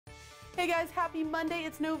Hey guys, happy Monday.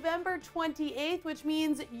 It's November 28th, which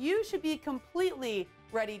means you should be completely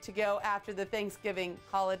ready to go after the Thanksgiving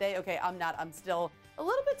holiday. Okay, I'm not. I'm still a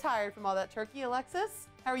little bit tired from all that turkey. Alexis,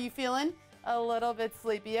 how are you feeling? A little bit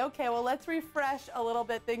sleepy. Okay, well, let's refresh a little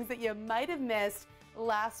bit things that you might have missed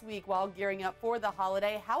last week while gearing up for the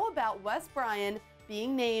holiday. How about Bryan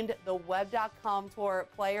being named the Web.com Tour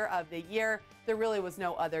Player of the Year? There really was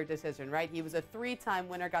no other decision, right? He was a three-time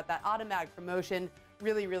winner, got that automatic promotion.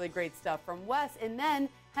 Really, really great stuff from Wes. And then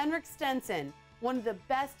Henrik Stenson, one of the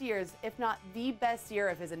best years, if not the best year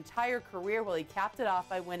of his entire career. Well, he capped it off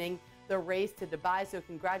by winning the race to Dubai. So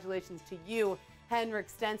congratulations to you, Henrik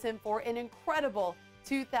Stenson, for an incredible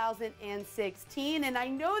 2016. And I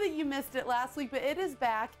know that you missed it last week, but it is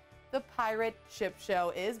back. The Pirate Ship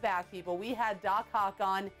Show is back, people. We had Doc Hoc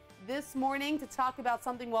on this morning to talk about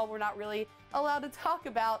something, well, we're not really allowed to talk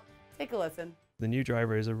about. Take a listen. The new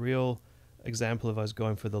driver is a real example of us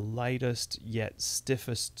going for the lightest yet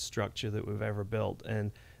stiffest structure that we've ever built,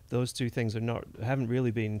 and those two things haven't really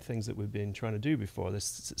been things that we've been trying to do before.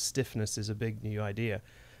 This stiffness is a big new idea,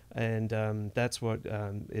 and that's what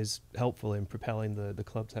is helpful in propelling the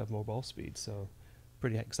club to have more ball speed. So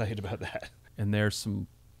pretty excited about that. And there's some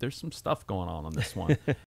stuff going on this one.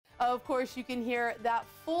 Of course, you can hear that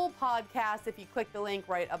full podcast if you click the link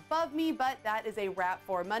right above me, but that is a wrap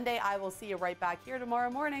for Monday. I will see you right back here tomorrow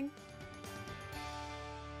morning.